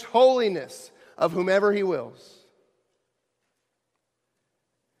unblemished holiness of whomever he wills.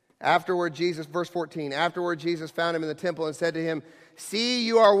 Afterward, verse 14, afterward Jesus found him in the temple and said to him, see,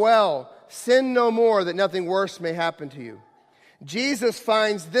 you are well. Sin no more, that nothing worse may happen to you. Jesus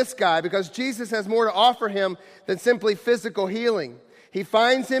finds this guy because Jesus has more to offer him than simply physical healing. He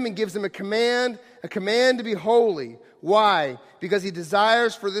finds him and gives him a command to be holy. Why? Because he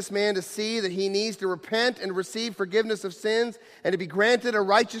desires for this man to see that he needs to repent and receive forgiveness of sins and to be granted a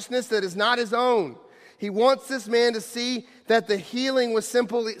righteousness that is not his own. He wants this man to see that the healing was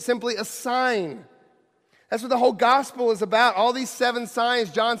simply a sign. That's what the whole gospel is about. All these 7 signs,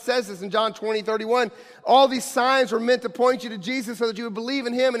 John says this in John 20:31. All these signs were meant to point you to Jesus so that you would believe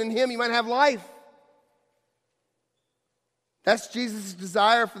in him, and in him you might have life. That's Jesus'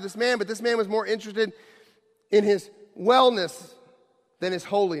 desire for this man, but this man was more interested in his wellness than his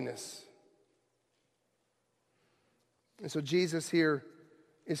holiness. And so Jesus here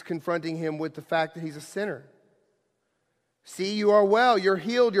is confronting him with the fact that he's a sinner. See, you are well, you're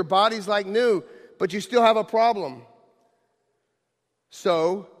healed, your body's like new, but you still have a problem.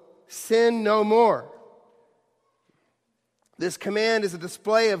 So, sin no more. This command is a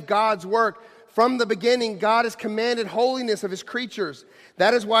display of God's work. From the beginning, God has commanded holiness of his creatures.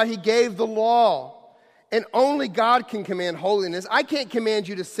 That is why he gave the law. And only God can command holiness. I can't command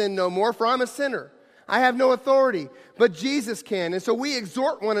you to sin no more, for I'm a sinner. I have no authority, but Jesus can. And so we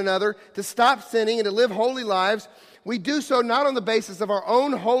exhort one another to stop sinning and to live holy lives. We do so not on the basis of our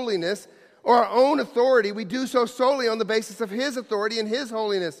own holiness or our own authority. We do so solely on the basis of his authority and his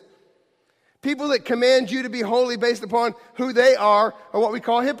holiness. People that command you to be holy based upon who they are what we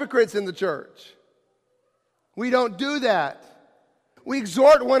call hypocrites in the church. We don't do that. We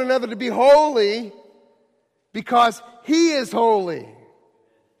exhort one another to be holy because he is holy.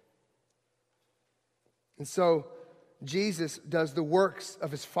 And so Jesus does the works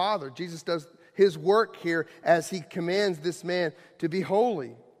of his Father. Jesus does his work here as he commands this man to be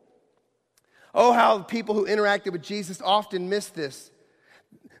holy. Oh, how people who interacted with Jesus often miss this.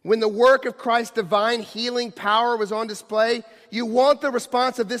 When the work of Christ's divine healing power was on display, you want the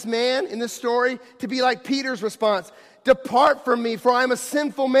response of this man in this story to be like Peter's response. Depart from me, for I am a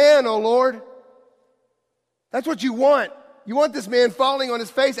sinful man, O Lord. That's what you want. You want this man falling on his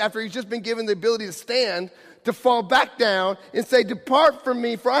face after he's just been given the ability to stand, to fall back down and say, depart from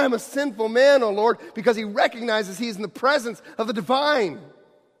me, for I am a sinful man, O Lord, because he recognizes he is in the presence of the divine.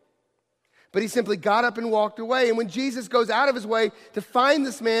 But he simply got up and walked away. And when Jesus goes out of his way to find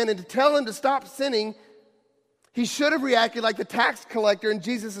this man and to tell him to stop sinning, he should have reacted like the tax collector in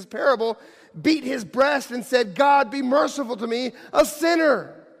Jesus' parable, beat his breast and said, God, be merciful to me, a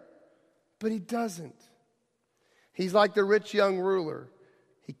sinner. But he doesn't. He's like the rich young ruler.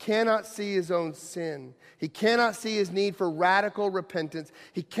 He cannot see his own sin. He cannot see his need for radical repentance.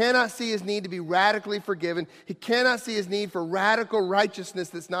 He cannot see his need to be radically forgiven. He cannot see his need for radical righteousness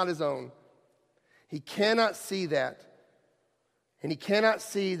that's not his own. He cannot see that. And he cannot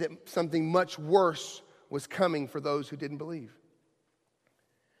see that something much worse was coming for those who didn't believe.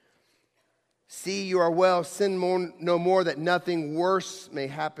 See, you are well, sin no more, that nothing worse may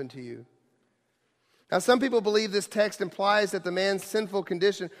happen to you. Now, some people believe this text implies that the man's sinful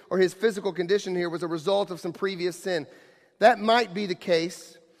condition or his physical condition here was a result of some previous sin. That might be the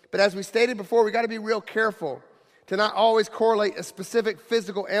case, but as we stated before, we got to be real careful to not always correlate a specific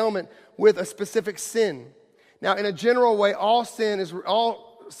physical ailment with a specific sin. Now, in a general way, all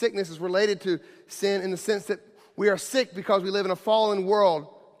sickness is related to sin in the sense that we are sick because we live in a fallen world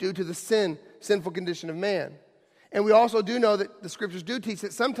due to the sinful condition of man. And we also do know that the scriptures do teach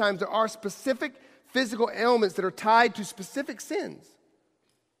that sometimes there are specific physical ailments that are tied to specific sins.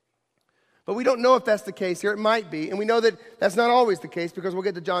 But we don't know if that's the case here. It might be. And we know that that's not always the case, because we'll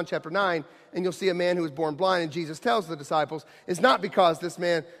get to John chapter 9, and you'll see a man who was born blind, and Jesus tells the disciples it's not because this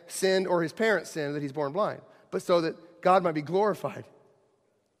man sinned or his parents sinned that he's born blind, but so that God might be glorified.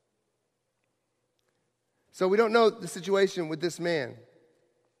 So we don't know the situation with this man.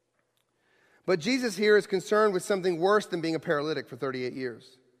 But Jesus here is concerned with something worse than being a paralytic for 38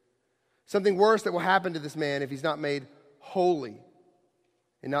 years. Something worse that will happen to this man if he's not made holy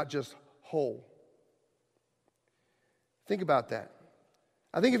and not just whole. Think about that.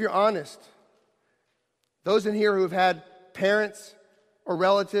 I think if you're honest, those in here who have had parents or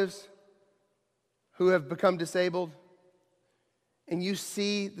relatives who have become disabled, and you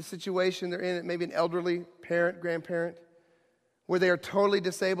see the situation they're in, maybe an elderly parent, grandparent, where they are totally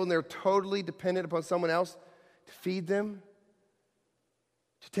disabled and they're totally dependent upon someone else to feed them,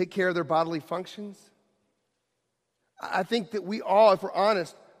 to take care of their bodily functions. I think that we all, if we're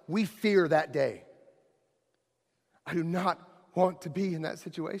honest, we fear that day. I do not want to be in that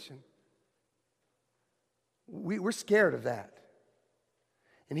situation. We're scared of that.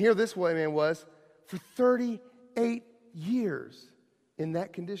 And here this man was for 38 years in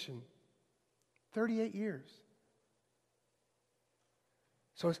that condition. 38 years.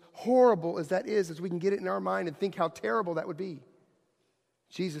 So as horrible as that is, as we can get it in our mind and think how terrible that would be,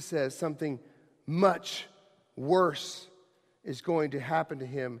 Jesus says something much worse is going to happen to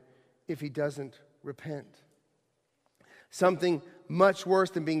him if he doesn't repent. Something much worse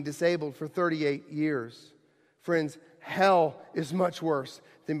than being disabled for 38 years. Friends, hell is much worse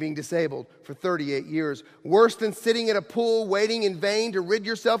than being disabled for 38 years. Worse than sitting at a pool waiting in vain to rid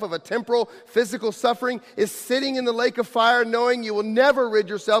yourself of a temporal physical suffering is sitting in the lake of fire knowing you will never rid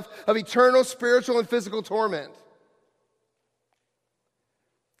yourself of eternal spiritual and physical torment.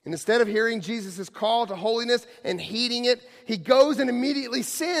 And instead of hearing Jesus' call to holiness and heeding it, he goes and immediately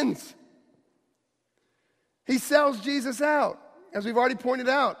sins. He sells Jesus out, as we've already pointed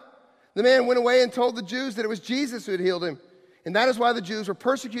out. The man went away and told the Jews that it was Jesus who had healed him. And that is why the Jews were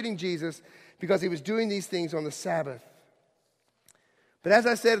persecuting Jesus, because he was doing these things on the Sabbath. But as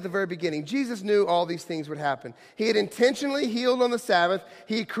I said at the very beginning, Jesus knew all these things would happen. He had intentionally healed on the Sabbath.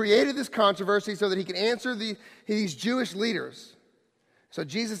 He had created this controversy so that he could answer these Jewish leaders. So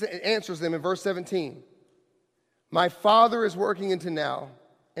Jesus answers them in verse 17. My Father is working until now,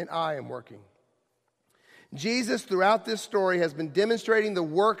 and I am working. Jesus, throughout this story, has been demonstrating the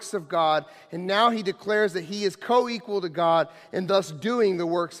works of God, and now he declares that he is co-equal to God and thus doing the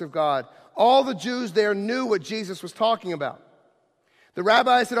works of God. All the Jews there knew what Jesus was talking about. The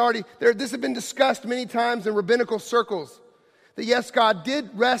rabbis had this had been discussed many times in rabbinical circles, that yes, God did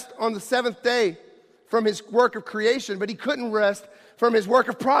rest on the seventh day from his work of creation, but he couldn't rest from his work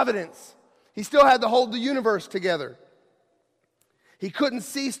of providence. He still had to hold the universe together. He couldn't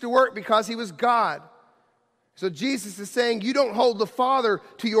cease to work because he was God. So Jesus is saying, you don't hold the Father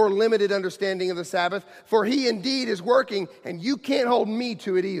to your limited understanding of the Sabbath, for he indeed is working, and you can't hold me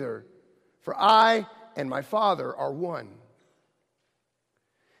to it either. For I and my Father are one.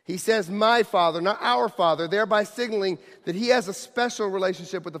 He says, my Father, not our Father, thereby signaling that he has a special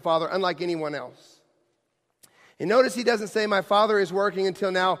relationship with the Father, unlike anyone else. And notice he doesn't say, my Father is working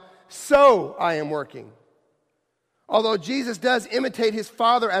until now, so I am working. Although Jesus does imitate his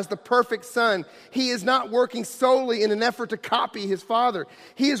Father as the perfect Son, he is not working solely in an effort to copy his Father.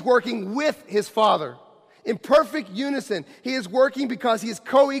 He is working with his Father. In perfect unison, he is working because he is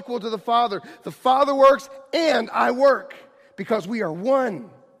co-equal to the Father. The Father works and I work because we are one.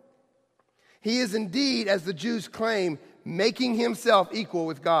 He is indeed, as the Jews claim, making himself equal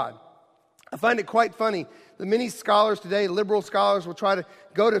with God. I find it quite funny that many scholars today, liberal scholars, will try to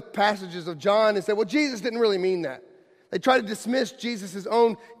go to passages of John and say, well, Jesus didn't really mean that. They try to dismiss Jesus'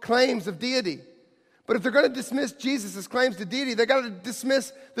 own claims of deity. But if they're going to dismiss Jesus' claims to deity, they've got to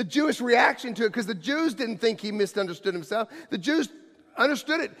dismiss the Jewish reaction to it, because the Jews didn't think he misunderstood himself. The Jews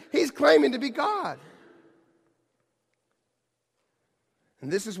understood it. He's claiming to be God. And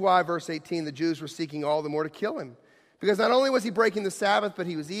this is why, verse 18, the Jews were seeking all the more to kill him. Because not only was he breaking the Sabbath, but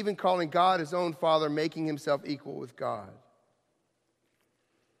he was even calling God his own Father, making himself equal with God.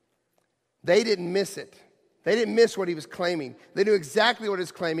 They didn't miss it. They didn't miss what he was claiming. They knew exactly what he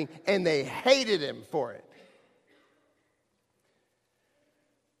was claiming, and they hated him for it.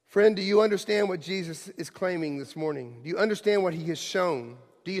 Friend, do you understand what Jesus is claiming this morning? Do you understand what he has shown?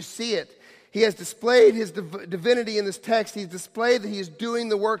 Do you see it? He has displayed his divinity in this text. He's displayed that he is doing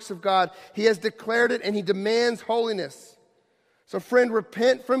the works of God. He has declared it, and he demands holiness. So friend,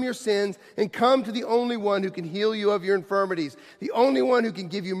 repent from your sins and come to the only one who can heal you of your infirmities, the only one who can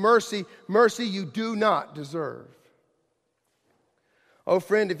give you mercy, mercy you do not deserve. Oh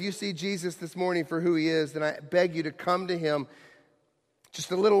friend, if you see Jesus this morning for who he is, then I beg you to come to him.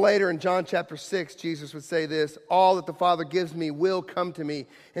 Just a little later in John chapter 6, Jesus would say this, all that the Father gives me will come to me,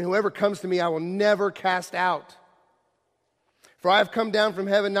 and whoever comes to me I will never cast out. For I have come down from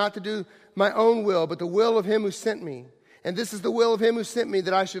heaven not to do my own will, but the will of him who sent me. And this is the will of him who sent me,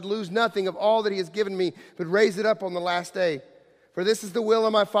 that I should lose nothing of all that he has given me, but raise it up on the last day. For this is the will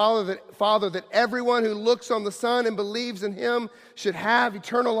of my Father, that everyone who looks on the Son and believes in him should have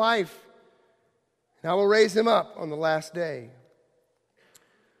eternal life. And I will raise him up on the last day.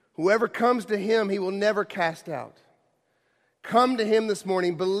 Whoever comes to him, he will never cast out. Come to him this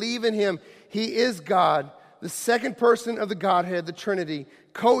morning. Believe in him. He is God, the second person of the Godhead, the Trinity,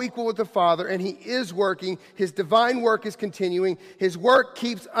 co-equal with the Father, and he is working. His divine work is continuing. His work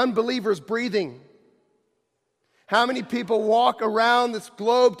keeps unbelievers breathing. How many people walk around this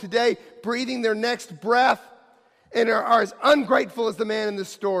globe today breathing their next breath and are as ungrateful as the man in this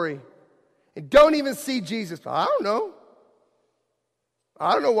story and don't even see Jesus? I don't know.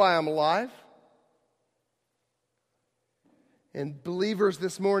 I don't know why I'm alive. And believers,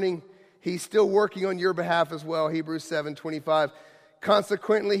 this morning, he's still working on your behalf as well. Hebrews 7:25.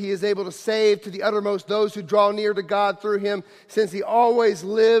 Consequently, he is able to save to the uttermost those who draw near to God through him, since he always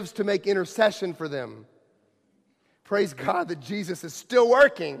lives to make intercession for them. Praise God that Jesus is still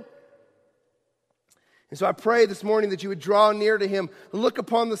working. And so I pray this morning that you would draw near to him, look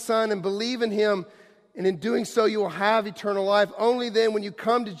upon the Son and believe in him. And in doing so, you will have eternal life. Only then, when you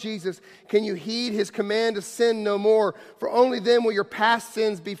come to Jesus, can you heed his command to sin no more. For only then will your past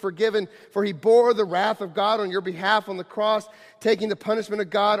sins be forgiven. For he bore the wrath of God on your behalf on the cross, taking the punishment of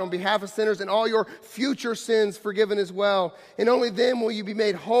God on behalf of sinners, and all your future sins forgiven as well. And only then will you be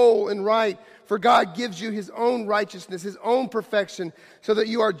made whole and right. For God gives you his own righteousness, his own perfection, so that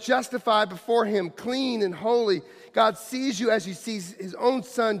you are justified before him, clean and holy. God sees you as he sees his own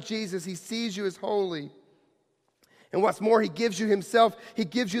Son, Jesus. He sees you as holy. And what's more, he gives you himself. He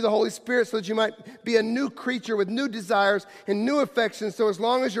gives you the Holy Spirit so that you might be a new creature with new desires and new affections. So as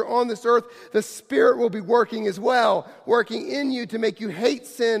long as you're on this earth, the Spirit will be working as well, working in you to make you hate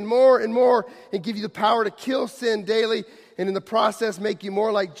sin more and more and give you the power to kill sin daily, and in the process make you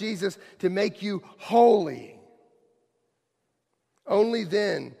more like Jesus, to make you holy. Only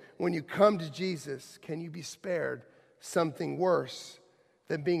then, when you come to Jesus, can you be spared something worse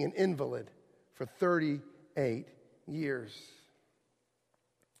than being an invalid for 38 years.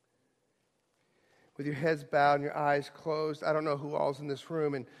 With your heads bowed and your eyes closed, I don't know who all's in this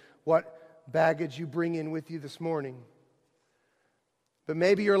room and what baggage you bring in with you this morning. But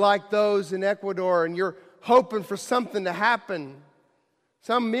maybe you're like those in Ecuador and you're hoping for something to happen,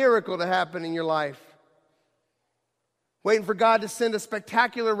 some miracle to happen in your life. Waiting for God to send a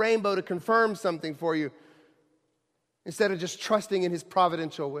spectacular rainbow to confirm something for you instead of just trusting in his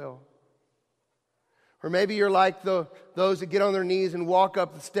providential will. Or maybe you're like those that get on their knees and walk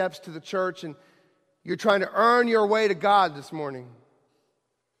up the steps to the church and you're trying to earn your way to God this morning.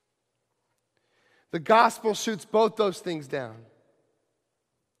 The gospel shoots both those things down.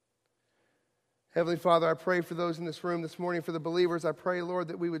 Heavenly Father, I pray for those in this room this morning, for the believers. I pray, Lord,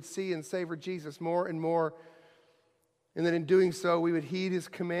 that we would see and savor Jesus more and more, and that in doing so, we would heed his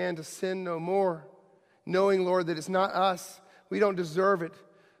command to sin no more, knowing, Lord, that it's not us. We don't deserve it.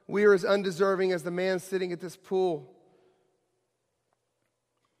 We are as undeserving as the man sitting at this pool.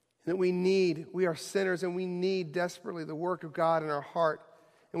 And that we are sinners, and we need desperately the work of God in our heart.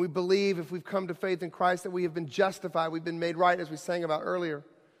 And we believe if we've come to faith in Christ that we have been justified, we've been made right, as we sang about earlier.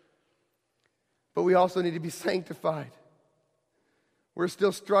 But we also need to be sanctified. We're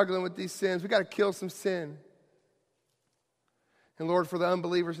still struggling with these sins. We've got to kill some sin. And Lord, for the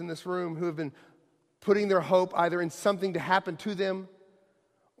unbelievers in this room who have been putting their hope either in something to happen to them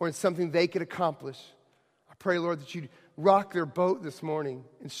or in something they could accomplish, I pray, Lord, that you'd rock their boat this morning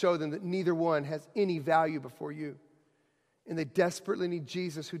and show them that neither one has any value before you. And they desperately need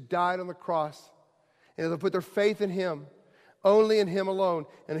Jesus, who died on the cross. And they'll put their faith in him, only in him alone,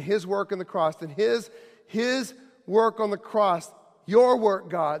 and his work on the cross. And his work on the cross, your work,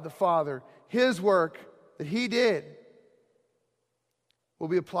 God the Father, his work that he did, will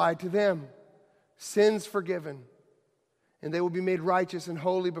be applied to them. Sins forgiven. And they will be made righteous and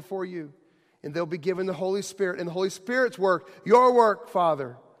holy before you. And they'll be given the Holy Spirit. And the Holy Spirit's work, your work,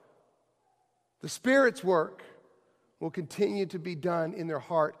 Father, the Spirit's work, will continue to be done in their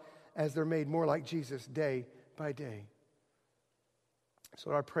heart as they're made more like Jesus day by day. So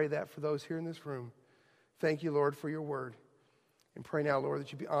Lord, I pray that for those here in this room. Thank you, Lord, for your word. And pray now, Lord,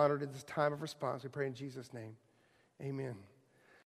 that you be honored in this time of response. We pray in Jesus' name. Amen.